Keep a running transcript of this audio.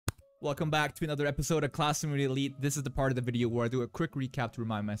Welcome back to another episode of Classroom Elite. This is the part of the video where I do a quick recap to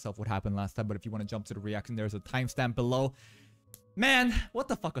remind myself what happened last time, but if you want to jump to the reaction, there's a timestamp below. Man, what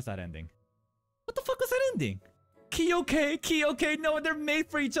the fuck was that ending? What the fuck was that ending? Kyoke, no, they're made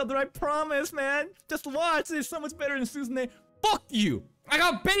for each other, I promise, man. Just watch, it's so much better than Suzume. Fuck you! I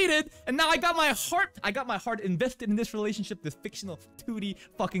got baited, and now I got my heart invested in this relationship, this fictional 2D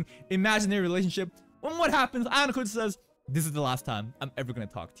fucking imaginary relationship. When what happens, Anako says, this is the last time I'm ever gonna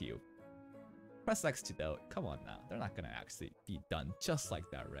talk to you. Press X to doubt. Come on now. They're not gonna actually be done just like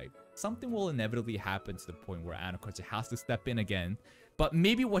that, right? Something will inevitably happen to the point where Anakochi has to step in again. But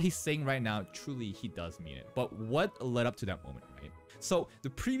maybe what he's saying right now, truly he does mean it. But what led up to that moment, right? So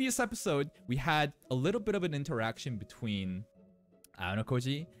the previous episode, we had a little bit of an interaction between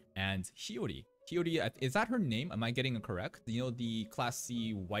Anakochi and Hiyori. Hiyori, is that her name? Am I getting it correct? You know, the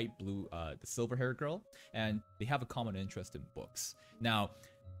classy white blue, the silver hair girl? And they have a common interest in books. Now,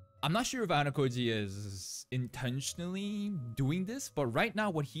 I'm not sure if Anakoji is intentionally doing this, but right now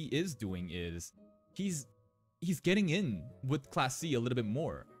what he is doing is he's getting in with Class C a little bit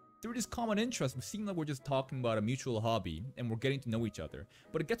more. Through this common interest, we seem like we're just talking about a mutual hobby and we're getting to know each other.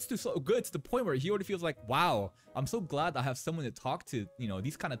 But it gets to so good to the point where he already feels like, wow, I'm so glad I have someone to talk to, you know,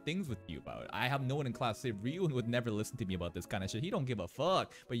 these kind of things with you about. I have no one in Class C. Ryu would never listen to me about this kind of shit. He don't give a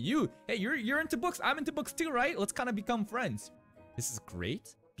fuck. But you, hey, you're into books. I'm into books too, right? Let's kind of become friends. This is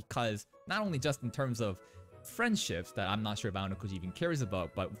great. Because not only just in terms of friendships that I'm not sure if Anakoji even cares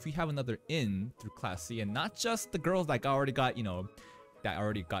about, but if we have another in through Class C and not just the girls that already got, you know, that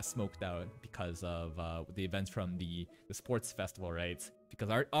already got smoked out because of the events from the sports festival, right?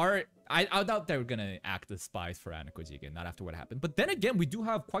 Because I doubt they were gonna act as spies for Anakoji again, not after what happened. But then again, we do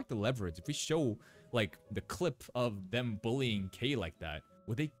have quite the leverage. If we show like the clip of them bullying Kei like that,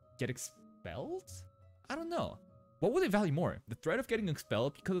 would they get expelled? I don't know. What would they value more? The threat of getting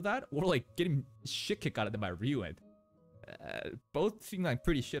expelled because of that? Or like getting shit kicked out of them by Ryu? Both seem like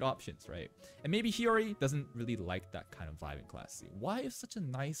pretty shit options, right? And maybe Hiyori doesn't really like that kind of vibe in Class C. Why is such a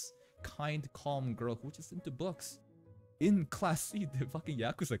nice, kind, calm girl who's just into books in Class C, the fucking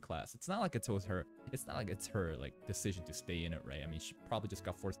Yakuza class? It's not like it's her. It's not like it's her like decision to stay in it, right? I mean, she probably just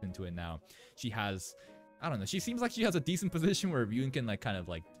got forced into it now. She has, I don't know. She seems like she has a decent position where Ryu can like kind of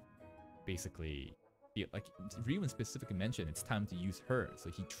like basically. Like Ryu specifically mentioned, it's time to use her. So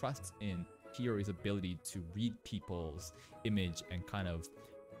he trusts in Hiyori's ability to read people's image and kind of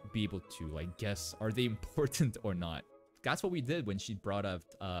be able to like guess, are they important or not? That's what we did when she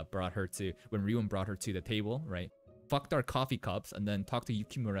when Ryu brought her to the table, right? Fucked our coffee cups and then talked to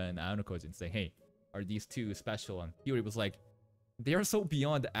Yukimura and Anakoji and say, hey, are these two special? And Hiyori was like, they are so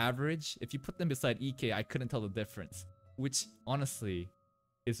beyond average. If you put them beside Ike, I couldn't tell the difference. Which honestly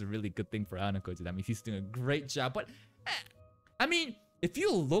is a really good thing for Anakoji. That means he's doing a great job. But I mean, if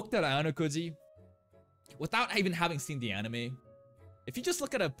you looked at Anakoji without even having seen the anime, if you just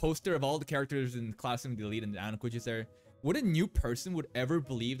look at a poster of all the characters in Classroom Elite and Anakoji's there, would a new person would ever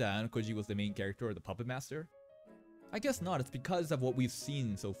believe that Anakoji was the main character or the puppet master? I guess not. It's because of what we've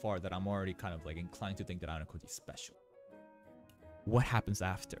seen so far that I'm already kind of like inclined to think that Anakoji's special. What happens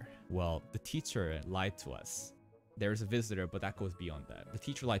after? Well, the teacher lied to us. There's a visitor, but that goes beyond that. The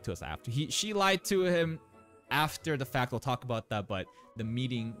teacher lied to us after. She lied to him after the fact. We'll talk about that, but the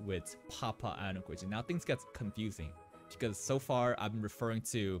meeting with Papa Anakoji. Now things get confusing because so far I've been referring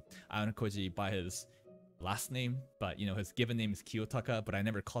to Anakoji by his last name, but you know, his given name is Kiyotaka, but I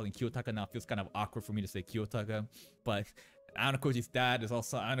never call him Kiyotaka. Now it feels kind of awkward for me to say Kiyotaka, but Anakoji's dad is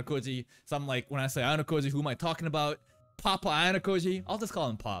also Anakoji. So I'm like, when I say Anakoji, who am I talking about? Papa Anakoji? I'll just call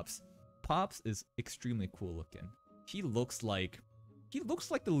him Pops. Pops is extremely cool looking. He looks like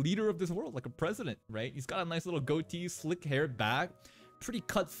the leader of this world, like a president, right? He's got a nice little goatee, slick hair back, pretty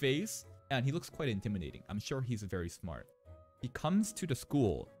cut face, and he looks quite intimidating. I'm sure he's very smart. He comes to the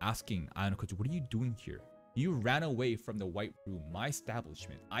school asking Anakoji, what are you doing here? You ran away from the White Room, my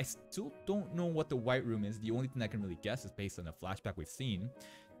establishment. I still don't know what the White Room is. The only thing I can really guess is based on the flashback we've seen.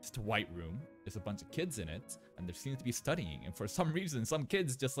 It's the White Room. There's a bunch of kids in it, and they seem to be studying. And for some reason, some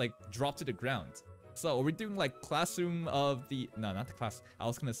kids just like drop to the ground. So we're doing like Classroom of the, no, not the class. I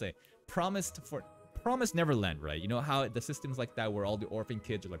was gonna say Promised Neverland, right? You know how the system's like that where all the orphan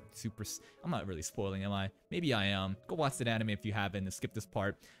kids are like super, I'm not really spoiling, am I? Maybe I am. Go watch that anime if you haven't and skip this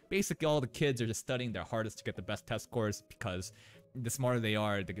part. Basically, all the kids are just studying their hardest to get the best test scores because the smarter they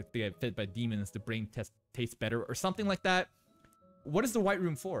are, they get fed by demons, the brain test tastes better or something like that. What is the White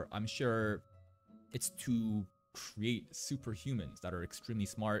Room for? I'm sure it's to create superhumans that are extremely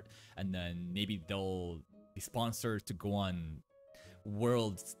smart, and then maybe they'll be sponsored to go on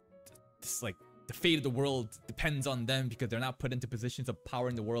worlds, just like the fate of the world depends on them because they're not put into positions of power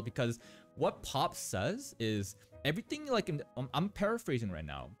in the world. Because what Pop says is everything, like, I'm paraphrasing right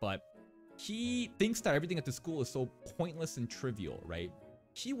now, but he thinks that everything at the school is so pointless and trivial, right?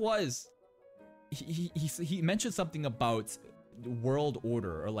 He mentioned something about the world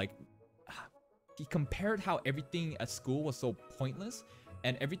order, or like he compared how everything at school was so pointless,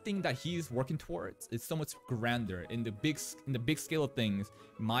 and everything that he's working towards is so much grander in the big scale of things.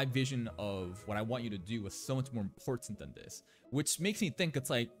 My vision of what I want you to do was so much more important than this, which makes me think it's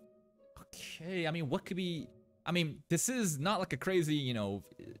like, okay, I mean, what could be? I mean, this is not like a crazy, you know,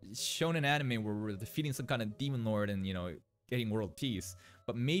 shonen anime where we're defeating some kind of demon lord and, you know, getting world peace.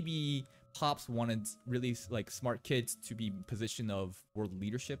 But maybe Pops wanted really like smart kids to be in position of world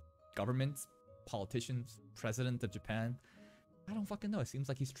leadership, governments, politicians, president of Japan. I don't fucking know. It seems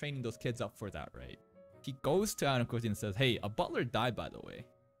like he's training those kids up for that, right? He goes to Anakoji and says, hey, a butler died, by the way.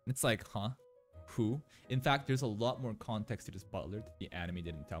 And it's like, huh? Who? In fact, there's a lot more context to this butler that the anime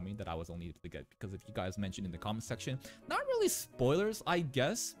didn't tell me, that I was only able to get because if you guys mentioned in the comment section. Not really spoilers, I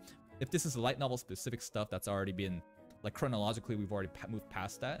guess. If this is light novel specific stuff that's already been, like, chronologically, we've already moved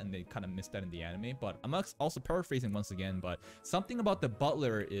past that, and they kind of missed that in the anime. But I'm also paraphrasing once again, but something about the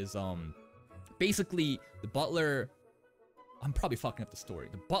butler is, basically, the butler... I'm probably fucking up the story.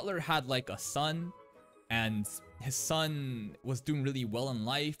 The butler had like a son, and his son was doing really well in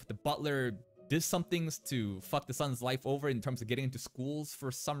life. The butler did some things to fuck the son's life over in terms of getting into schools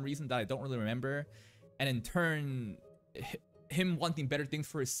for some reason that I don't really remember. And in turn, him wanting better things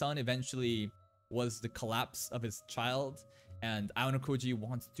for his son eventually was the collapse of his child. And Aonokoji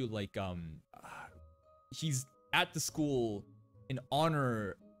wants to like, he's at the school in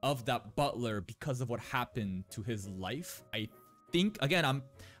honor of that butler because of what happened to his life. I think, again, I'm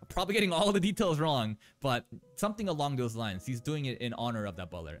probably getting all the details wrong, but something along those lines. He's doing it in honor of that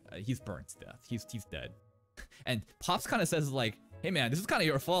butler. He's burned to death. He's dead. And Pops kind of says like, hey man, this is kind of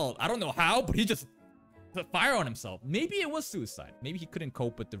your fault. I don't know how, but he just put fire on himself. Maybe it was suicide. Maybe he couldn't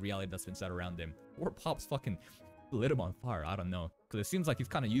cope with the reality that's been set around him. Or Pops fucking lit him on fire. I don't know. Because it seems like he's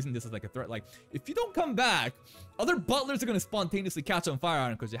kind of using this as like a threat. Like, if you don't come back, other butlers are going to spontaneously catch on fire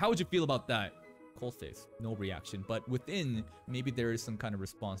on Koji. How would you feel about that? Cold face. No reaction. But within, maybe there is some kind of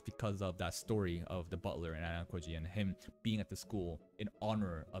response because of that story of the butler and Anakoji and him being at the school in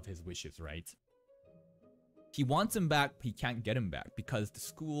honor of his wishes, right? He wants him back, but he can't get him back because the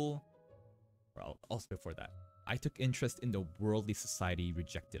school... Well, also before that, I took interest in the worldly society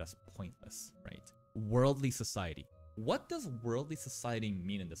rejected as pointless, right? Worldly society. What does worldly society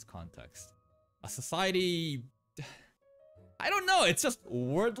mean in this context? A society... I don't know. It's just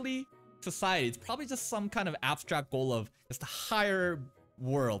worldly society. It's probably just some kind of abstract goal of just a higher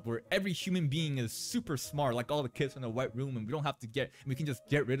world where every human being is super smart, like all the kids in the white room, and we can just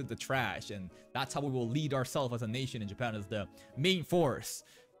get rid of the trash, and that's how we will lead ourselves as a nation in Japan, as the main force.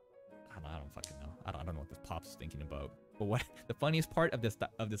 I don't fucking know. I don't know what this Pops is thinking about. But what the funniest part of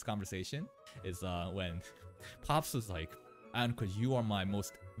this conversation is when Pops was like, "Because you are my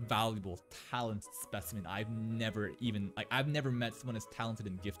most valuable talent specimen. I've never met someone as talented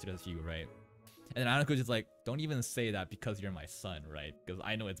and gifted as you, right?" And then Anako just like, "Don't even say that because you're my son, right? Because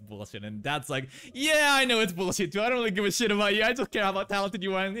I know it's bullshit." And Dad's like, "Yeah, I know it's bullshit too. I don't really give a shit about you. I just care how talented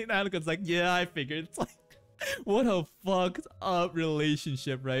you are." And Anako's like, "Yeah, I figured." It's like, what a fucked up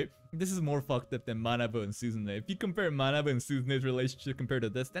relationship, right? This is more fucked up than Manabu and Suzune. If you compare Manabu and Suzune's relationship compared to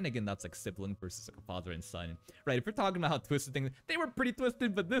this, then again, that's like sibling versus like a father and son, right? If we're talking about how twisted things, they were pretty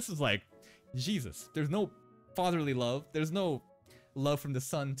twisted, but this is like, Jesus. There's no fatherly love. There's no love from the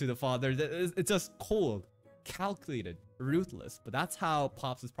son to the father. It's just cold, calculated, ruthless. But that's how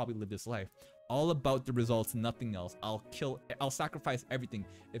Pops has probably lived his life. All about the results, nothing else. I'll sacrifice everything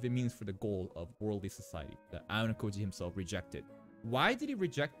if it means for the goal of worldly society that Aonokoji himself rejected. Why did he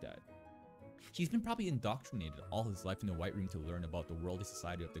reject that? He's been probably indoctrinated all his life in the White Room to learn about the worldly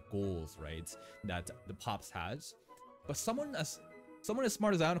society of the goals, right? That the Pops has. But someone as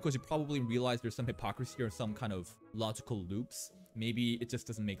smart as Aonokoji probably realized there's some hypocrisy or some kind of logical loops. Maybe it just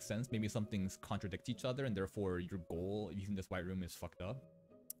doesn't make sense. Maybe some things contradict each other, and therefore your goal using this White Room is fucked up.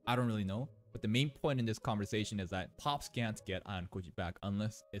 I don't really know. But the main point in this conversation is that Pops can't get Aonokoji back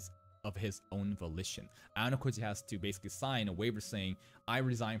unless it's of his own volition. Aonokoji has to basically sign a waiver saying, "I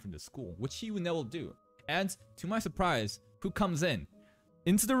resign from the school," which he will do. And to my surprise, who comes in?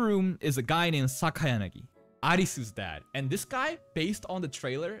 Into the room is a guy named Sakayanagi, Arisu's dad. And this guy, based on the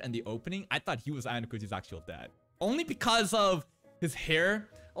trailer and the opening, I thought he was Aonokoji's actual dad. Only because of his hair.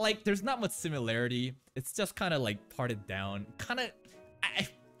 Like, there's not much similarity. It's just kind of like parted down.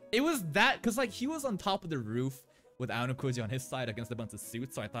 It was that, because like he was on top of the roof with Aonokoji on his side against a bunch of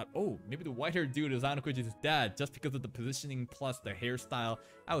suits. So I thought, oh, maybe the white-haired dude is Aonokoji's dad just because of the positioning plus the hairstyle.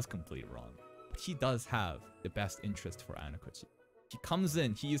 I was completely wrong. But he does have the best interest for Aonokoji. He comes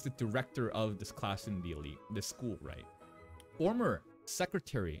in, he is the director of this class in the elite, this school, right? Former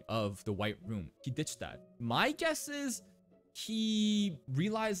secretary of the White Room. He ditched that. My guess is he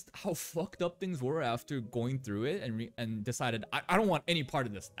realized how fucked up things were after going through it and decided, I don't want any part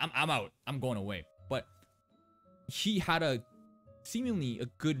of this. I'm out. I'm going away. But he had a seemingly a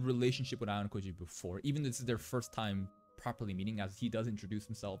good relationship with Aonokoji before, even though this is their first time properly meeting, as he does introduce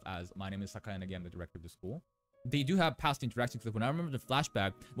himself as, my name is Sakayanagi, I'm the director of the school. They do have past interactions, because when I remember the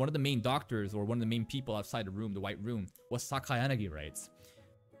flashback, one of the main doctors or one of the main people outside the room, the White Room, was Sakayanagi, right?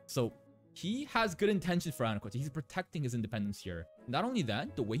 So he has good intentions for Aonokoji. He's protecting his independence here. Not only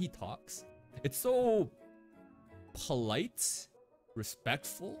that, the way he talks, it's so polite,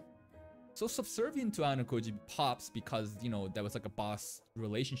 respectful, so subservient to Aonokoji. Pops because, you know, that was like a boss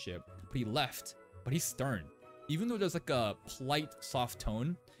relationship, but he left. But he's stern. Even though there's like a polite, soft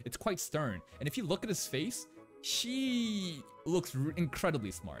tone, it's quite stern. And if you look at his face, she looks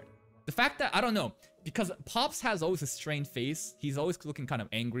incredibly smart. The fact that, I don't know, because Pops has always a strained face, he's always looking kind of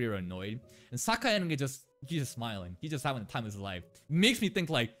angry or annoyed, and Sakayanagi he's just smiling, he's just having the time of his life. Makes me think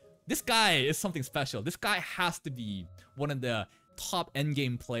like, this guy is something special. This guy has to be one of the top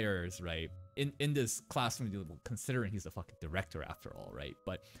endgame players, right? In this classroom, considering he's a fucking director after all, right?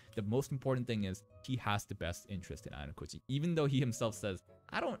 But the most important thing is he has the best interest in Aonokoji, even though he himself says,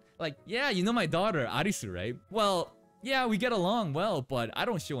 I don't, like, yeah, you know my daughter, Arisu, right? Well, yeah, we get along well, but I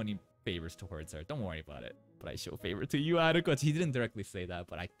don't show any favors towards her. Don't worry about it. But I show favor to you, Aonokoji. He didn't directly say that,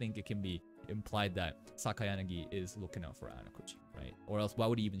 but I think it can be implied that Sakayanagi is looking out for Aonokoji, right? Or else why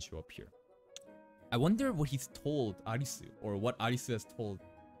would he even show up here? I wonder what he's told Arisu, or what Arisu has told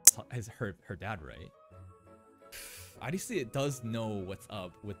her dad, right? Arisu does know what's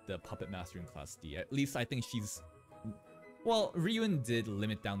up with the puppet master in Class D. At least I think she's... Well, Ryun did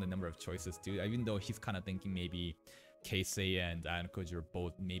limit down the number of choices too, even though he's kind of thinking maybe Keisei and Aonokoji are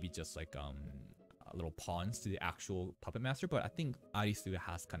both maybe just like little pawns to the actual puppet master. But I think Arisu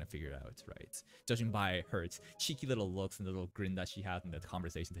has kind of figured out, right? Judging by her cheeky little looks and the little grin that she has in the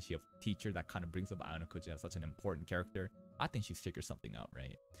conversation that she has with the teacher, that kind of brings up Aonokoji as such an important character. I think she's figured something out,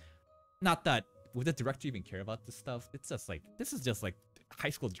 right? Not that would the director even care about this stuff? It's just like, this is just like high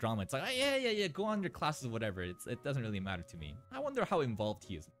school drama. It's like, oh, yeah, go on your classes, whatever. It doesn't really matter to me. I wonder how involved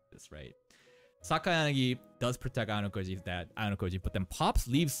he is in this, right? Sakayanagi does protect Aonokoji's dad, Aonokoji, but then Pops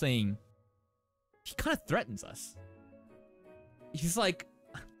leaves saying, he kind of threatens us. He's like,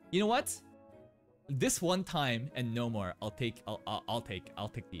 you know what? This one time and no more. I'll take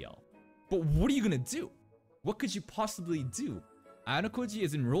the L. But what are you gonna do? What could you possibly do? Aonokoji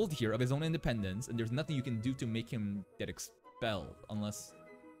is enrolled here of his own independence, and there's nothing you can do to make him get expelled. Unless,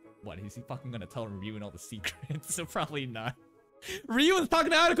 what, is he fucking gonna tell Ryun all the secrets? So probably not. Ryun's talking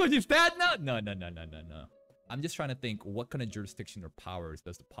to Aonokoji's dad now? No. I'm just trying to think, what kind of jurisdiction or powers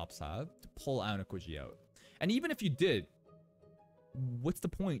does the Pops have to pull Aonokoji out? And even if you did, what's the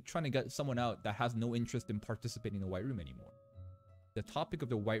point trying to get someone out that has no interest in participating in the White Room anymore? The topic of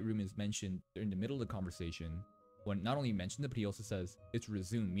the White Room is mentioned in the middle of the conversation, when not only he mentioned it, but he also says it's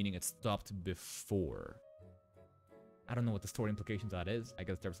resumed, meaning it stopped before. I don't know what the story implications of that is. I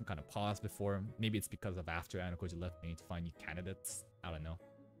guess there was some kind of pause before. Maybe it's because of after Aonokoji left, they need to find new candidates. I don't know.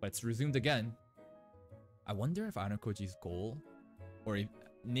 But it's resumed again. I wonder if Aonokoji's goal, or if,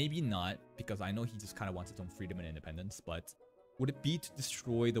 maybe not, because I know he just kind of wants his own freedom and independence, but would it be to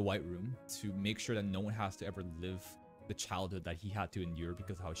destroy the White Room, to make sure that no one has to ever live the childhood that he had to endure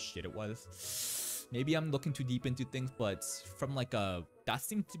because of how shit it was? Maybe I'm looking too deep into things, but from like a... That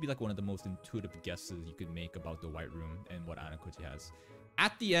seems to be like one of the most intuitive guesses you could make about the White Room and what Aonokoji has.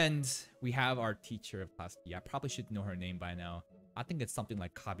 At the end, we have our teacher of Class D. I probably should know her name by now. I think it's something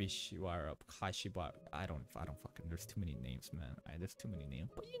like Kabishiwa or Kashiba. I don't fucking... There's too many names, man. There's too many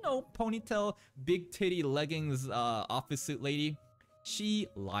names. But you know, ponytail, big titty, leggings, office suit lady. She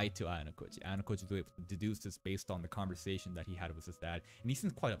lied to Aonokoji. Aonokoji deduced this based on the conversation that he had with his dad. And he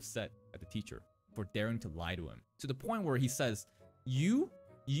seems quite upset at the teacher for daring to lie to him. To the point where he says, you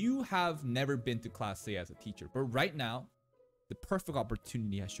have never been to Class A as a teacher. But right now, the perfect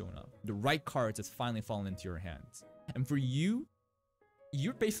opportunity has shown up. The right cards has finally fallen into your hands. And for you,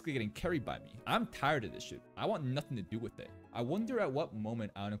 you're basically getting carried by me. I'm tired of this shit. I want nothing to do with it. I wonder at what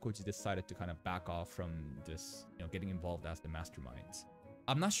moment Aonokoji decided to kind of back off from this, you know, getting involved as the masterminds.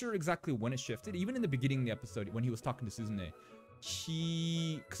 I'm not sure exactly when it shifted. Even in the beginning of the episode, when he was talking to Suzune,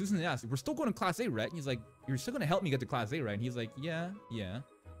 Suzune asked, we're still going to Class A, right? And he's like, you're still going to help me get to Class A, right? And he's like, yeah.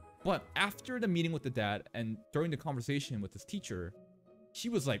 But after the meeting with the dad and during the conversation with his teacher, she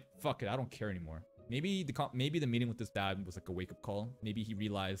was like, fuck it, I don't care anymore. Maybe the meeting with his dad was like a wake-up call. Maybe he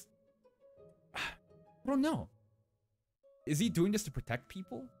realized, I don't know. Is he doing this to protect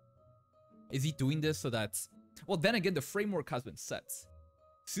people? Is he doing this so that... Well, then again, the framework has been set.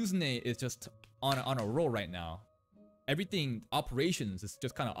 Suzune is just on a roll right now. Everything, operations, is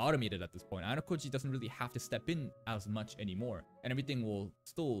just kind of automated at this point. Ayanokoji doesn't really have to step in as much anymore. And everything will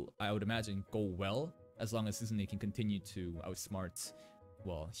still, I would imagine, go well as long as Suzune can continue to outsmart...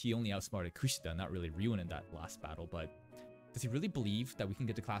 Well, he only outsmarted Kushida, not really Ryuen in that last battle, but... Does he really believe that we can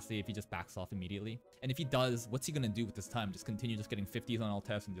get to Class A if he just backs off immediately? And if he does, what's he gonna do with this time? Just continue just getting 50s on all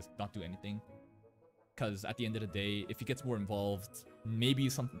tests and just not do anything? Because at the end of the day, if he gets more involved, maybe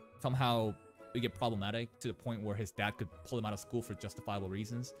somehow it get problematic to the point where his dad could pull him out of school for justifiable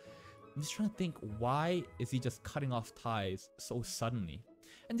reasons. I'm just trying to think, why is he just cutting off ties so suddenly?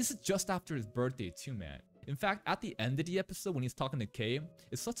 And this is just after his birthday too, man. In fact, at the end of the episode when he's talking to Kei,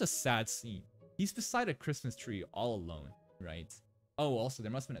 it's such a sad scene. He's beside a Christmas tree all alone. Right. Oh, also,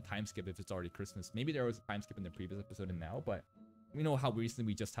 there must have been a time skip if it's already Christmas. Maybe there was a time skip in the previous episode and now, but we know how recently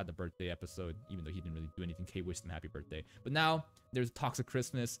we just had the birthday episode, even though he didn't really do anything. Kei wished him happy birthday. But now, there's talks of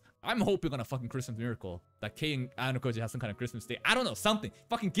Christmas. I'm hoping on a fucking Christmas miracle that Kei and Ayanokoji have some kind of Christmas day. I don't know, something.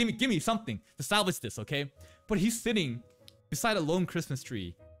 Fucking give me something to salvage this, okay? But he's sitting beside a lone Christmas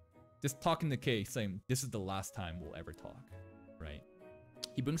tree, just talking to Kei, saying, this is the last time we'll ever talk, right?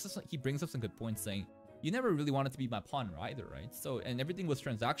 He brings up some good points, saying, you never really wanted to be my pawn either, right? So, and everything was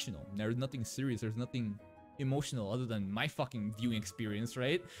transactional. There's nothing serious. There's nothing emotional other than my fucking viewing experience,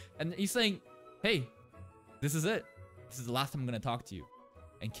 right? And he's saying, hey, this is it. This is the last time I'm gonna talk to you.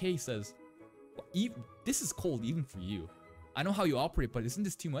 And Kei says, well, this is cold even for you. I know how you operate, but isn't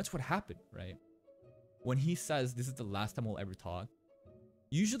this too much? What happened, right? When he says this is the last time we'll ever talk,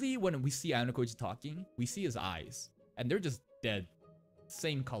 usually when we see Ayanokoji talking, we see his eyes. And they're just dead.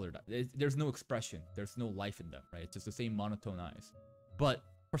 Same color. There's no expression. There's no life in them, right? It's just the same monotone eyes. But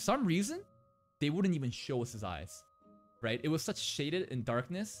for some reason, they wouldn't even show us his eyes, right? It was such shaded in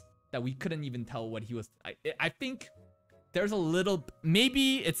darkness that we couldn't even tell what he was. I think there's a little...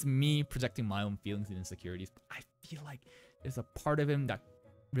 Maybe it's me projecting my own feelings and insecurities, but I feel like there's a part of him that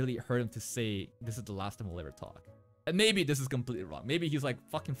really hurt him to say, this is the last time we'll ever talk. And maybe this is completely wrong. Maybe he's like,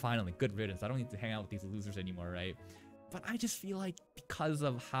 fucking finally, good riddance. I don't need to hang out with these losers anymore, right? But I just feel like because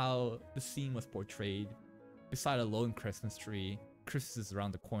of how the scene was portrayed, beside a lone Christmas tree, Christmas is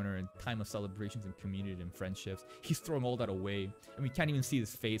around the corner and time of celebrations and community and friendships, he's throwing all that away. And we can't even see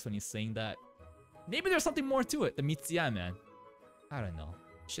his face when he's saying that. Maybe there's something more to it. The Mitsuya, man. I don't know.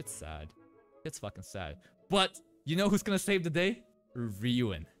 Shit's sad. It's fucking sad. But you know who's gonna save the day?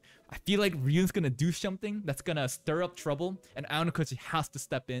 Ryuen. I feel like Ryuen's gonna do something that's gonna stir up trouble, and Ayanokoji has to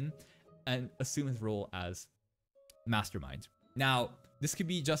step in and assume his role as mastermind. Now, this could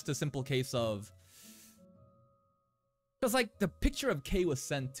be just a simple case of... Because, like, the picture of Kei was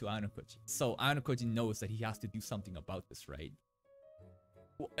sent to Ayanokoji. So, Ayanokoji knows that he has to do something about this, right?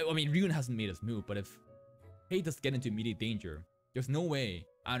 Well, I mean, Ryuen hasn't made his move, but if Kei does get into immediate danger, there's no way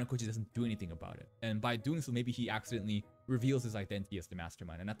Ayanokoji doesn't do anything about it. And by doing so, maybe he accidentally reveals his identity as the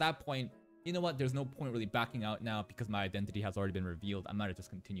mastermind. And at that point, you know what? There's no point really backing out now because my identity has already been revealed. I might just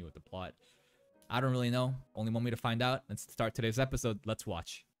continue with the plot. I don't really know. Only one way to find out. Let's start today's episode. Let's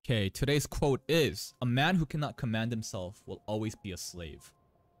watch. Okay, today's quote is, a man who cannot command himself will always be a slave.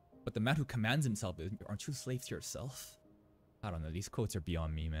 But the man who commands himself, aren't you a slave to yourself? I don't know. These quotes are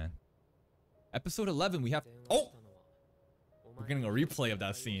beyond me, man. Episode 11, we have... Oh! We're getting a replay of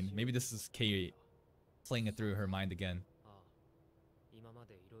that scene. Maybe this is Kei playing it through her mind again.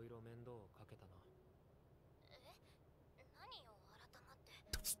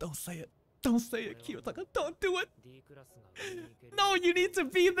 Don't say it. Don't say it, Kiyotaka. Don't do it. No, you need to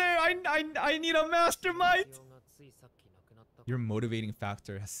be there. I need a mastermind. Your motivating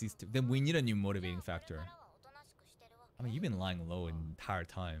factor has ceased to... Then we need a new motivating factor. I mean, you've been lying low the entire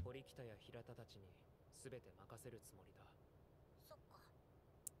time.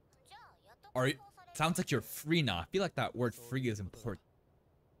 Sounds like you're free now. I feel like that word free is important.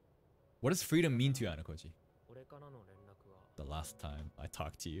 What does freedom mean to you, Ayanokoji? The last time I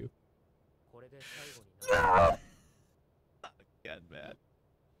talked to you. Again, man.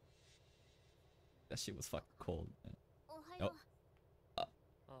 That shit was fucking cold, man. Oh.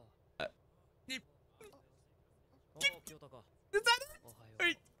 Is that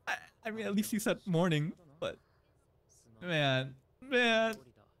it? I mean, at least he said morning, but... Man.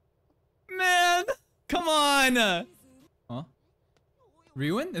 Come on! Huh?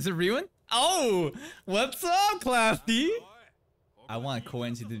 Ryuen? Is it Ryuen? Oh! What's up, Class D? I want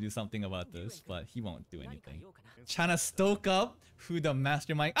KOENJI to do something about this, but he won't do anything. Trying to stoke up who the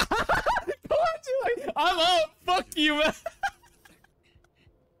mastermind. KOENJI, like, I'm out. Fuck you, man.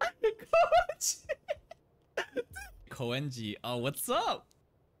 KOENJI. KOENJI, oh, what's up?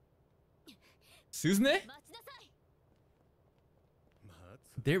 Suzune?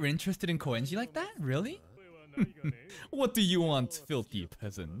 They're interested in KOENJI like that? Really? What do you want, filthy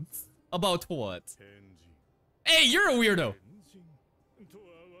peasants? About what? Hey, you're a weirdo!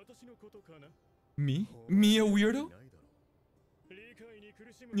 Me? Me a weirdo?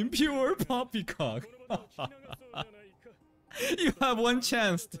 Pure poppycock. You have one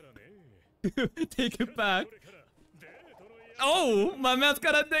chance to take it back. Oh, my man's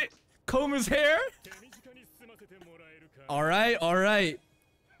gotta comb his hair? Alright, alright.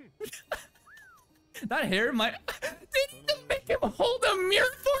 That hair might... Didn't make him hold a mirror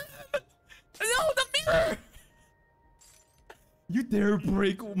for him! No, the mirror! You dare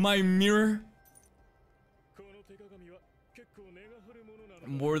break my mirror?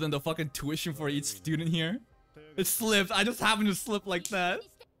 More than the fucking tuition for each student here? It slipped. I just happened to slip like that.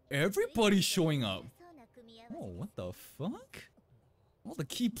 Everybody's showing up. Oh, what the fuck? All the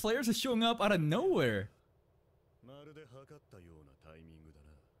key players are showing up out of nowhere.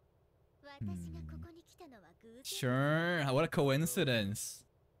 Sure, what a coincidence.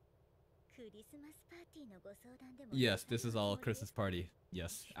 Yes, this is all Chris's party.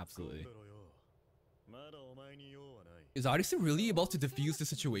 Yes, absolutely. Is Arisu really about to defuse the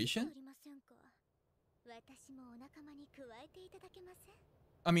situation?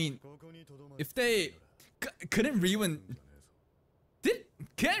 I mean, if they... Couldn't Ryuan...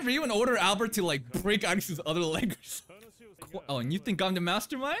 Can't Ryuan order Albert to like break Arisu's other leg? Oh, and you think I'm the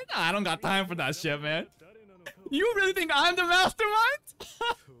mastermind? I don't got time for that shit, man. You really think I'm the mastermind?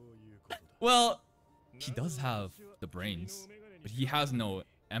 Well, he does have the brains, but he has no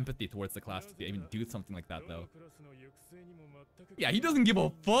empathy towards the class to even do something like that, though. Yeah, he doesn't give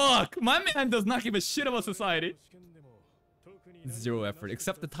a fuck. My man does not give a shit about society. Zero effort,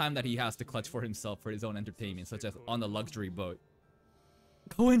 except the time that he has to clutch for himself for his own entertainment, such as on the luxury boat.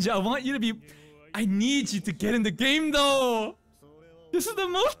 KOENJI, I want you to be... I need you to get in the game, though! This is the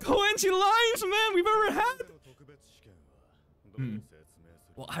most KOENJI lines, man, we've ever had!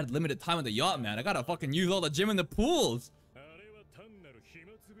 Well, I had limited time on the yacht, man. I gotta fucking use all the gym and the pools!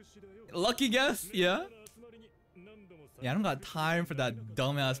 Lucky guess? Yeah? Yeah, I don't got time for that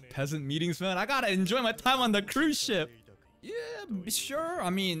dumbass peasant meetings, man. I gotta enjoy my time on the cruise ship! Yeah, sure. I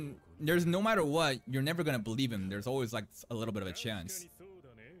mean, there's no matter what, you're never gonna believe him. There's always like a little bit of a chance.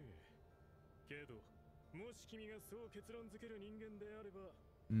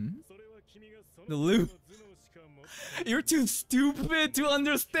 The loop. You're too stupid to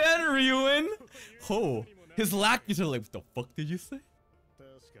understand, Ryuan. Oh, his lackeys are like, what the fuck did you say?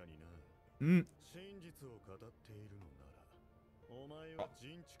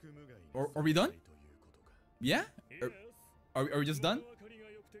 Are we done? Yeah? Are we just done?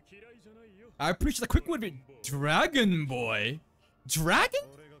 I appreciate the quick word. Dragon Boy? Dragon?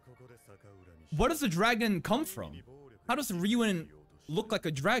 Where does the dragon come from? How does Ryuan look like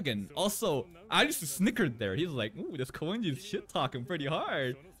a dragon? Also, I just snickered there. He's like, ooh, this KOENJI's shit talking pretty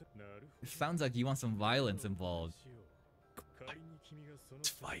hard. It sounds like you want some violence involved. Let's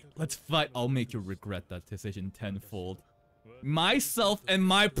fight. Let's fight. I'll make you regret that decision tenfold. Myself and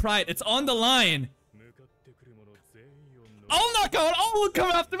my pride. It's on the line. I'll knock out. I'll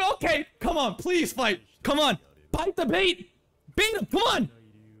come after me. Okay, come on, please fight. Come on, bite the bait. Bait him. Come on.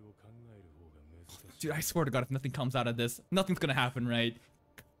 Dude, I swear to God, if nothing comes out of this, nothing's gonna happen, right?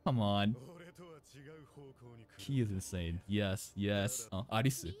 Come on. He is insane. Yes, yes. Oh,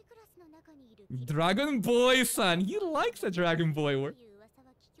 Arisu. Dragon Boy-san. He likes the Dragon Boy word.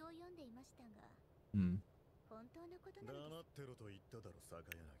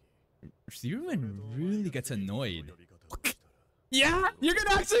 Ryuan really gets annoyed. Yeah? You're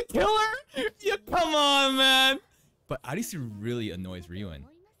gonna actually kill her? Yeah, come on, man. But Arisu really annoys Ryuan.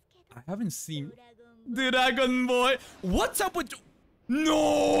 I haven't seen Dragon Boy. What's up with...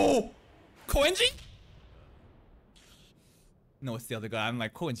 No! KOENJI? No, it's the other guy. I'm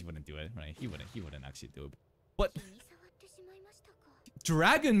like, KOENJI wouldn't do it, right? He wouldn't actually do it. But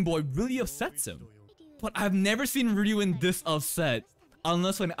Dragon Boy really upsets him. But I've never seen Ryuan this upset.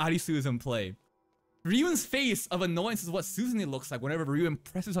 Unless when Arisu is in play. Ryuan's face of annoyance is what Suzune looks like whenever Ryuan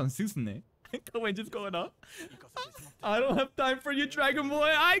presses on Suzune. KOENJI's going up. I don't have time for you, Dragon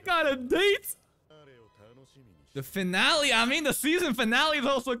Boy. I got a date. The finale. I mean, the season finale is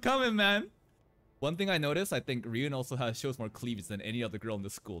also coming, man. One thing I noticed, I think Ryuan also shows more cleavage than any other girl in the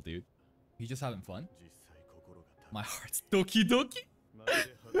school, dude. He's just having fun. My heart's doki doki.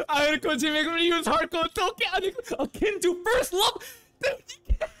 Ayanokoji make Ryu's heart go doki. Akin to first love.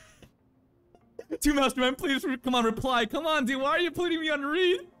 Two Masterman, please come on, reply. Come on, dude. Why are you putting me on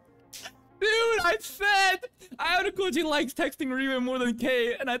read? Dude, I said Ayanokoji likes texting Ryu more than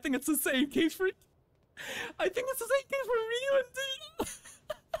K, and I think it's the same case for. I think it's the same case for Ryu, dude.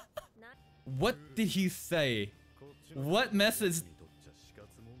 What did he say? What message?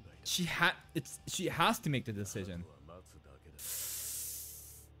 She has to make the decision.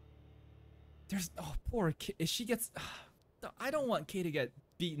 There's poor K. If she gets, I don't want K to get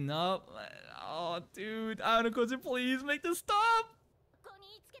beaten up. Oh, dude, Ayanokoji, please make this stop.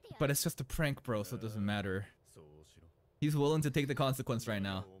 But it's just a prank, bro, so it doesn't matter. He's willing to take the consequence right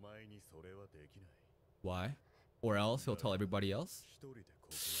now. Why? Or else he'll tell everybody else?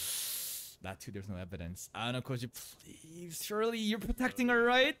 That too, there's no evidence. Ayanokoji, please. Surely you're protecting her,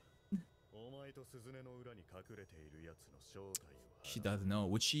 right? She doesn't know.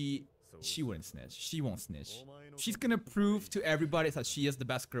 Would she? She wouldn't snitch. She won't snitch. She's gonna prove to everybody that she is the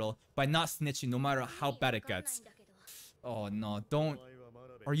best girl by not snitching no matter how bad it gets. Oh no, don't.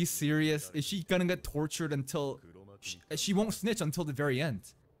 Are you serious? Is she gonna get tortured until... She won't snitch until the very end.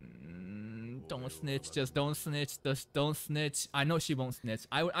 Don't snitch, just don't snitch, just don't snitch. I know she won't snitch.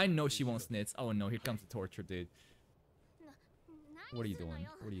 I know she won't snitch. Oh no, here comes the torture, dude. What are you doing?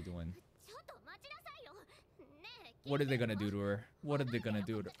 What are you doing? What are they gonna do to her? What are they gonna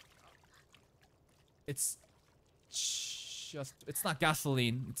do to her? It's just... It's not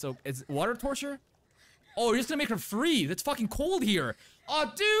gasoline. It's water torture? Oh, you're just gonna make her freeze. It's fucking cold here.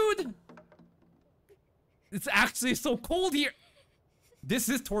 Oh, dude! It's actually so cold here. This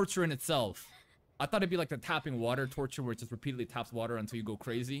is torture in itself. I thought it'd be like the tapping water torture where it just repeatedly taps water until you go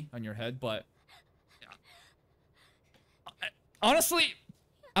crazy on your head, but... Honestly,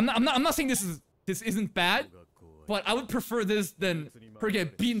 I'm not saying this isn't bad, but I would prefer this than her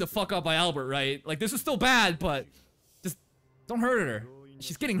get beaten the fuck up by Albert, right? Like, this is still bad, but just don't hurt her.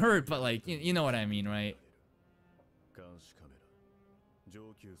 She's getting hurt, but like, you know what I mean, right?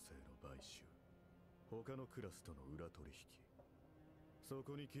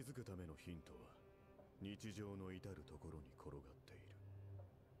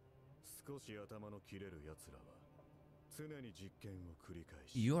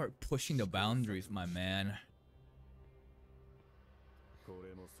 You are pushing the boundaries, my man.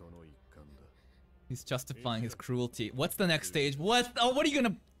 He's justifying his cruelty. What's the next stage? What are you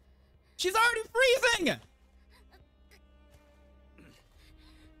gonna... She's already freezing!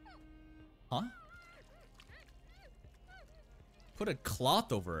 Huh? Put a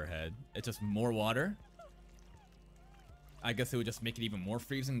cloth over her head. It's just more water? I guess it would just make it even more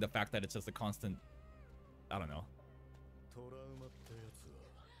freezing, the fact that it's just a constant... I don't know.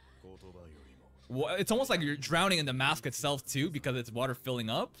 It's almost like you're drowning in the mask itself too, because it's water filling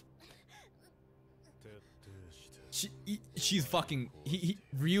up. She's fucking...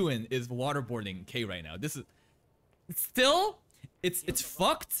 Ryuen is waterboarding K right now. This is... Still... It's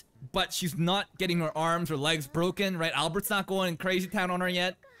fucked, but she's not getting her arms or legs broken, right? Albert's not going crazy town on her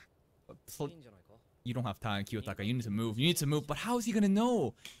yet. You don't have time, Kiyotaka. You need to move. You need to move. But how is he gonna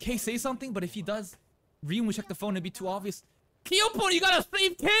know? K say something, but if he does, Ryuen will check the phone. It'd be too obvious. Kyopo, you gotta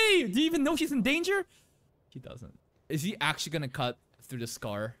save K! Do you even know she's in danger? He doesn't. Is he actually gonna cut through the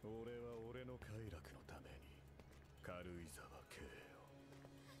scar?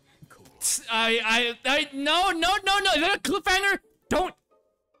 No. Is that a cliffhanger? Don't.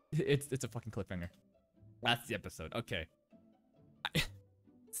 It's a fucking cliffhanger. That's the episode. Okay.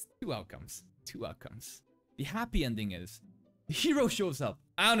 It's two outcomes. Two outcomes. The happy ending is the hero shows up.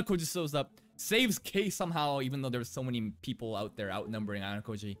 Ayanokoji shows up, saves K somehow, even though there's so many people out there outnumbering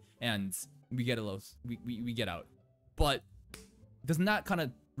Ayanokoji, and we get we get out. But doesn't that kind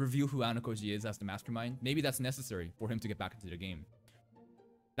of reveal who Ayanokoji is as the mastermind? Maybe that's necessary for him to get back into the game.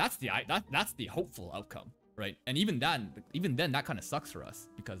 That's the hopeful outcome, right? And even then, that kind of sucks for us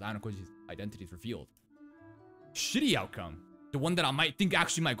because Ayanokoji's identity is revealed. Shitty outcome, the one that I might think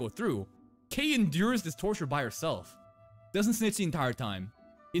actually might go through. Kei endures this torture by herself, doesn't snitch the entire time,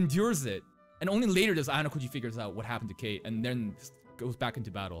 endures it, and only later does Ayanokoji figures out what happened to Kei, and then goes back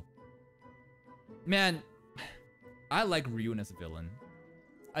into battle. Man, I like Ryuen as a villain.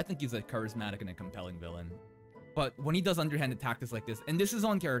 I think he's a charismatic and a compelling villain. But when he does underhanded tactics like this, and this is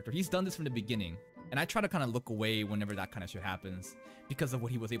on character, he's done this from the beginning. And I try to kind of look away whenever that kind of shit happens because of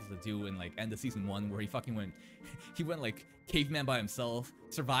what he was able to do in like end of season 1, where he fucking went, he went like caveman by himself,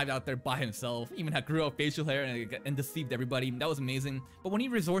 survived out there by himself, even had grew up facial hair and deceived everybody. That was amazing. But when he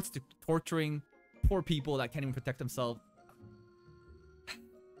resorts to torturing poor people that can't even protect themselves,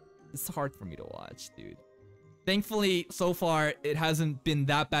 it's hard for me to watch, dude. Thankfully, so far, it hasn't been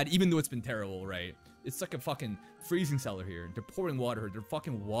that bad, even though it's been terrible, right? It's like a fucking freezing cellar here. They're pouring water, they're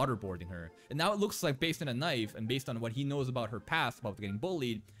fucking waterboarding her. And now it looks like based on a knife and based on what he knows about her past, about getting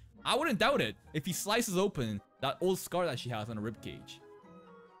bullied, I wouldn't doubt it if he slices open that old scar that she has on her ribcage.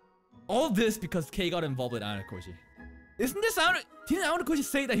 All this because Kei got involved with Anakoji. Isn't this didn't Anakoji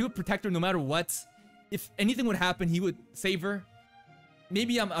say that he would protect her no matter what? If anything would happen, he would save her?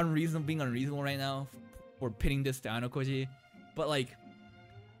 Maybe I'm being unreasonable right now for pitting this to Anakoji. But like,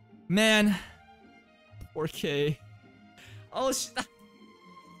 man, poor Kei. Oh,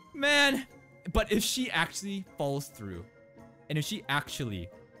 man. But if she actually falls through, and if she actually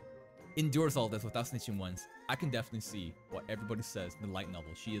endures all this without snitching once, I can definitely see what everybody says in the light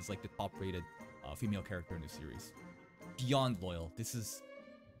novel. She is like the top rated female character in the series. Beyond loyal. This is...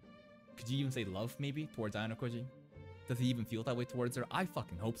 Could you even say love, maybe, towards Anakoji? Does he even feel that way towards her? I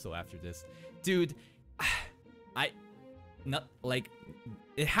fucking hope so after this. Dude, not like...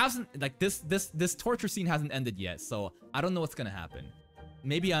 It hasn't... Like, this torture scene hasn't ended yet, so I don't know what's gonna happen.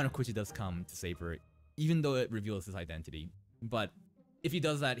 Maybe Anakoji does come to save her, even though it reveals his identity. But if he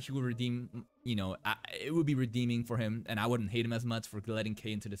does that, he will redeem, you know, it would be redeeming for him, and I wouldn't hate him as much for letting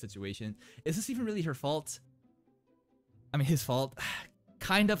Kei into the situation. Is this even really her fault? I mean, his fault?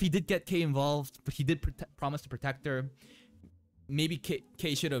 Kind of. He did get Kei involved, but he did promise to protect her. Maybe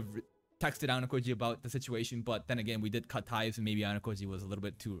Kei should have texted Anakoji about the situation, but then again, we did cut ties, and maybe Anakoji was a little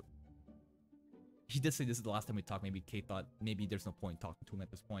bit too... He did say this is the last time we talked. Maybe Kei thought maybe there's no point talking to him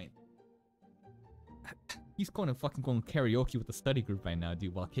at this point. He's going karaoke with the study group right now,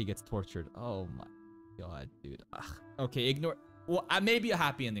 dude, while Kei gets tortured. Oh my god, dude. Ugh. Okay, ignore... Well, maybe a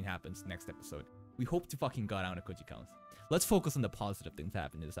happy ending happens next episode. We hope to fucking god Anakoji counts. Let's focus on the positive things that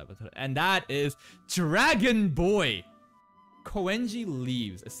happened in this episode. And that is Dragon Boy. KOENJI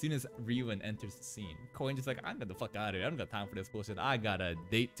leaves as soon as Ryuan enters the scene. KOENJI's like, I'm getting the fuck out of here. I don't got time for this bullshit. I got a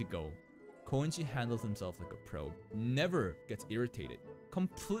date to go. KOENJI handles himself like a pro. Never gets irritated.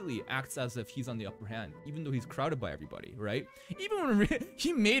 Completely acts as if he's on the upper hand, even though he's crowded by everybody, right? Even when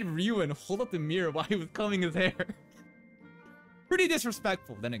he made Ryuan hold up the mirror while he was combing his hair. Pretty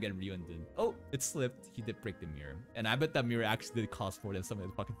disrespectful. Then again, Ryuan did. Oh, it slipped. He did break the mirror. And I bet that mirror actually did cost more than some of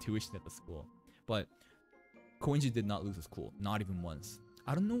the fucking tuition at the school. But KOENJI did not lose his cool. Not even once.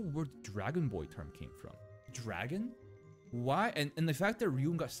 I don't know where the Dragon Boy term came from. Dragon? Why? And the fact that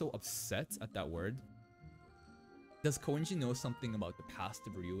Ryuan got so upset at that word. Does KOENJI know something about the past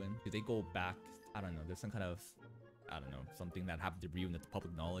of Ryuan? Do they go back? I don't know. There's some kind of... I don't know. Something that happened to Ryuan that's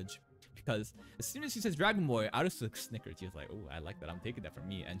public knowledge. Because as soon as she says Dragon Boy, Arisu snickered. She's like, oh, I like that. I'm taking that from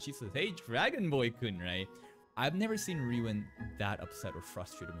me. And she says, hey, Dragon Boy-kun, right? I've never seen Ryuan that upset or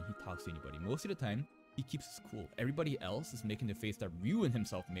frustrated when he talks to anybody. Most of the time, he keeps his cool. Everybody else is making the face that Ryuan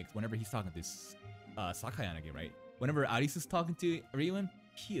himself makes whenever he's talking to Sakayanagi, right? Whenever Arisu's talking to Ryuan,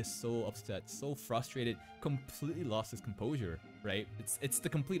 he is so upset, so frustrated, completely lost his composure, right? It's the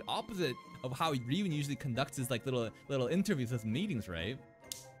complete opposite of how Ryuan usually conducts his like little interviews, his meetings, right?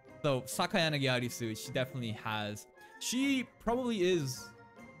 So Sakayanagi Arisu, she definitely has... She probably is,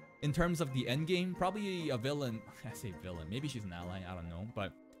 in terms of the endgame, probably a villain. I say villain, maybe she's an ally, I don't know.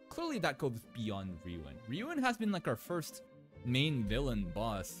 But clearly that goes beyond Ryuan. Ryuan has been like our first main villain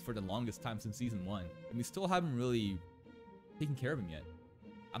boss for the longest time since season 1. And we still haven't really taken care of him yet.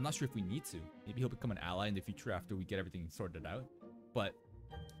 I'm not sure if we need to. Maybe he'll become an ally in the future after we get everything sorted out. But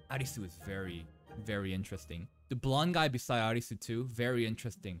Arisu is very, very interesting. The blonde guy beside Arisu too, very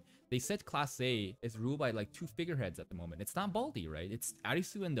interesting. They said Class A is ruled by like 2 figureheads at the moment. It's not Baldy, right? It's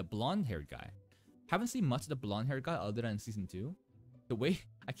Arisu and the blonde-haired guy. Haven't seen much of the blonde-haired guy other than season 2. The way...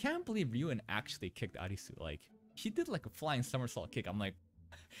 I can't believe Ryuan actually kicked Arisu. Like, he did like a flying somersault kick. I'm like,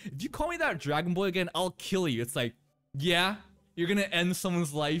 if you call me that Dragon Boy again, I'll kill you. It's like, yeah, you're gonna end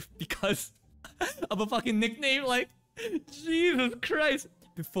someone's life because of a fucking nickname? Like, Jesus Christ.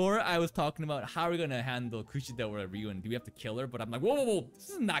 Before, I was talking about how we're gonna handle Kushida or Ryuan. Do we have to kill her? But I'm like, whoa, whoa, whoa. This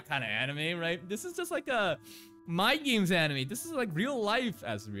is not kind of anime, right? This is just like a My Games anime. This is like real life,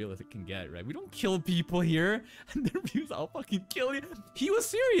 as real as it can get, right? We don't kill people here. And then Ryu's, I'll fucking kill you. He was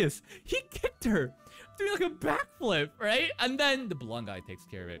serious. He kicked her, doing like a backflip, right? And then the blonde guy takes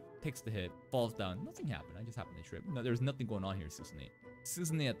care of it, takes the hit, falls down. Nothing happened. I just happened to trip. No, there's nothing going on here, Susune.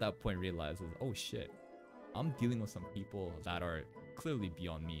 Susune at that point realizes, oh shit, I'm dealing with some people that are clearly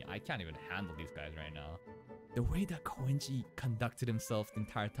beyond me. I can't even handle these guys right now. The way that KOENJI conducted himself the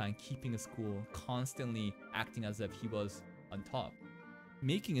entire time, keeping his cool, constantly acting as if he was on top.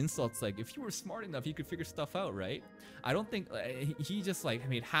 Making insults like, if you were smart enough, you could figure stuff out, right? I don't think, he just like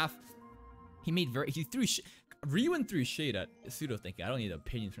made half, he threw, Ryuan threw shade at pseudo thinking. I don't need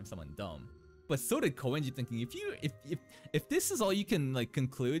opinions from someone dumb. But so did Koenji, thinking if this is all you can like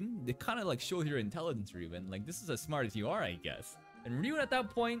conclude, it kind of like shows your intelligence, Ryuin. Like, this is as smart as you are, I guess. And Ryuin at that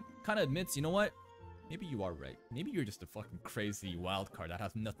point kind of admits, you know what? Maybe you are right. Maybe you're just a fucking crazy wild card that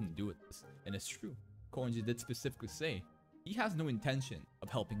has nothing to do with this. And it's true. Koenji did specifically say he has no intention of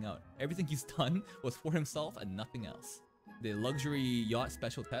helping out. Everything he's done was for himself and nothing else. The luxury yacht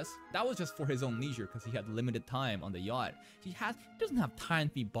special test, that was just for his own leisure because he had limited time on the yacht. He doesn't have time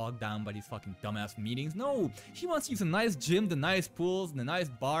to be bogged down by these fucking dumbass meetings. No, he wants to use a nice gym, the nice pools, and the nice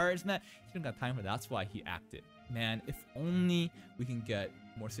bars. Man, he don't got time for that. That's why he acted. Man, if only we can get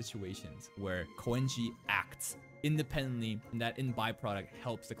more situations where Koenji acts independently and that in byproduct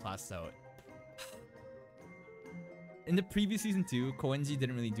helps the class out. In the previous season 2, Koenji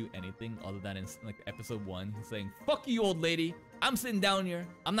didn't really do anything other than in like episode 1, he's saying, "Fuck you, old lady. I'm sitting down here.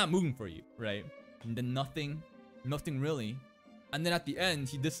 I'm not moving for you," right? And then nothing really. And then at the end,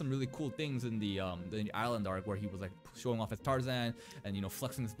 he did some really cool things in the island arc where he was like showing off his Tarzan and, you know,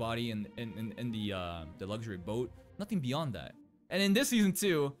 flexing his body in the luxury boat. Nothing beyond that. And in this season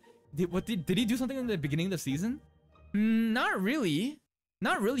 2, did he do something in the beginning of the season? Not really.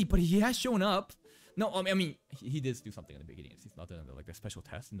 Not really, but he has shown up. No, I mean, he did do something in the beginning. He's not doing like the special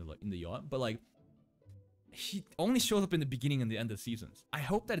test in the yacht, but like he only shows up in the beginning and the end of the seasons. I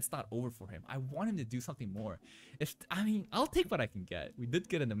hope that it's not over for him. I want him to do something more. I mean, I'll take what I can get. We did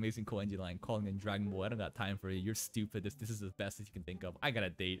get an amazing Koenji line calling in Dragon Boy. I don't got time for it. You're stupid. This is the best that you can think of. I got a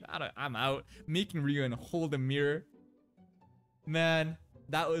date. I'm out. Making Ryuin hold a mirror. Man,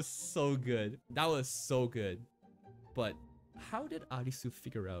 that was so good. That was so good. But how did Arisu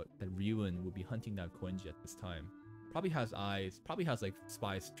figure out that Ryuin would be hunting down Koenji at this time? Probably has eyes, probably has like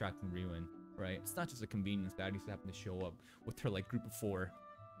spies tracking Ryuin, right? It's not just a convenience that Arisu happened to show up with her like group of 4.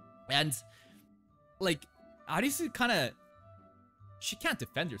 And like Arisu she can't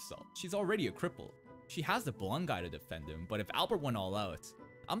defend herself. She's already a cripple. She has the blonde guy to defend him, but if Albert went all out,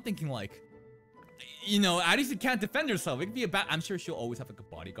 I'm thinking like, you know, Arisu can't defend herself. It could be I'm sure she'll always have like a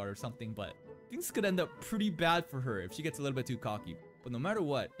bodyguard or something, but things could end up pretty bad for her if she gets a little bit too cocky. But no matter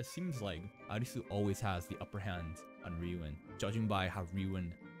what, it seems like Arisu always has the upper hand on Ryuin, judging by how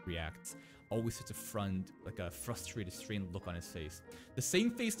Ryuin reacts. Always such a like a frustrated, strained look on his face. The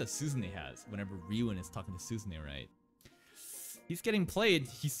same face that Suzune has whenever Ryuin is talking to Suzune, right? He's getting played.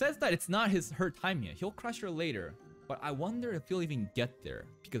 He says that it's not her time yet. He'll crush her later. But I wonder if he'll even get there,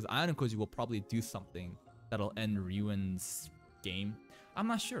 because Ayanokoji will probably do something that'll end Ryuin's game. I'm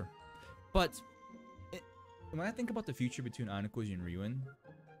not sure. But when I think about the future between Ayanokoji and Ryuin,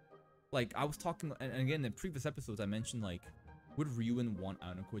 like I was talking, and again in the previous episodes I mentioned like, would Ryuin want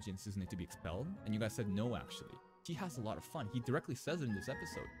Ayanokoji and Suzune to be expelled? And you guys said no, actually. He has a lot of fun. He directly says it in this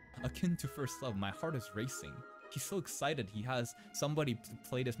episode. Akin to first love, my heart is racing. He's so excited he has somebody to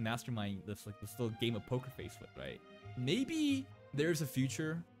play this mastermind, this little game of poker face with, right? Maybe there's a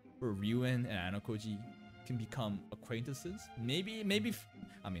future where Ryuin and Ayanokoji can become acquaintances. Maybe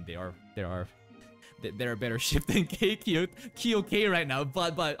I mean they're a better ship than Kyoke right now,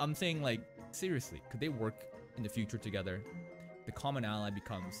 but I'm saying like seriously, could they work in the future together? The common ally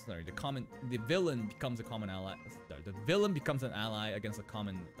becomes the villain becomes a common ally. The villain becomes an ally against a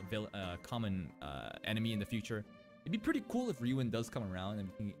common enemy in the future. It'd be pretty cool if Ryuin does come around and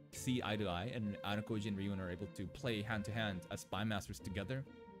we can see eye to eye, and Ayanokoji and Ryuin are able to play hand to hand as spy masters together.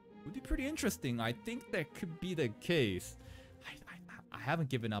 It would be pretty interesting. I think that could be the case. I haven't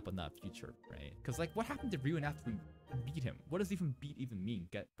given up on that future, right? Because like, what happened to Ryuin after we beat him? What does even beat even mean?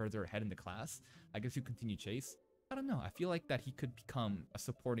 Get further ahead in the class? I guess you continue chase. I don't know. I feel like that he could become a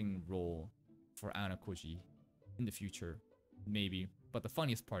supporting role for Ayanokoji in the future, maybe. But the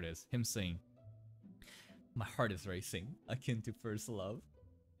funniest part is him saying, "My heart is racing, akin to first love."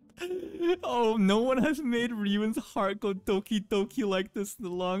 Oh, no one has made Ryuin's heart go doki doki like this in a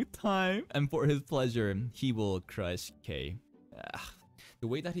long time. And for his pleasure, he will crush Kei. The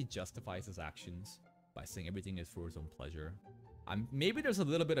way that he justifies his actions by saying everything is for his own pleasure. Maybe there's a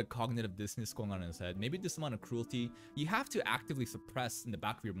little bit of cognitive dissonance going on in his head. Maybe this amount of cruelty, you have to actively suppress in the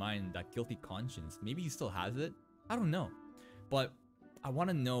back of your mind that guilty conscience. Maybe he still has it. I don't know. But I want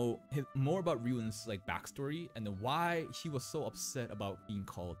to know more about Ryuin's like backstory and why he was so upset about being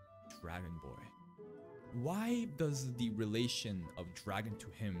called Dragon Boy. Why does the relation of dragon to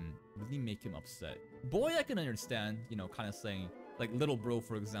him really make him upset? Boy, I can understand, you know, kind of saying like little bro,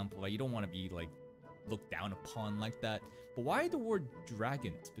 for example, like you don't want to be like looked down upon like that. But why the word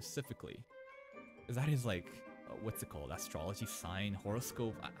dragon specifically? Is that his like what's it called? Astrology sign,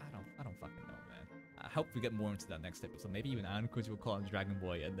 horoscope? I don't fucking know, man. I hope we get more into that next episode. Maybe even Ayanokoji will call him Dragon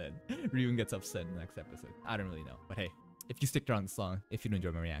Boy and then Ryuin gets upset in the next episode. I don't really know. But hey, if you stick around the song, if you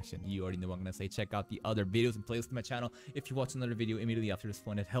enjoy my reaction, you already know what I'm gonna say. Check out the other videos and playlists on my channel. If you watch another video immediately after this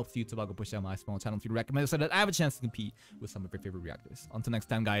one, it helps YouTube algo push out my small channel to recommend so that I have a chance to compete with some of your favorite reactors. Until next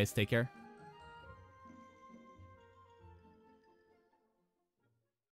time, guys, take care.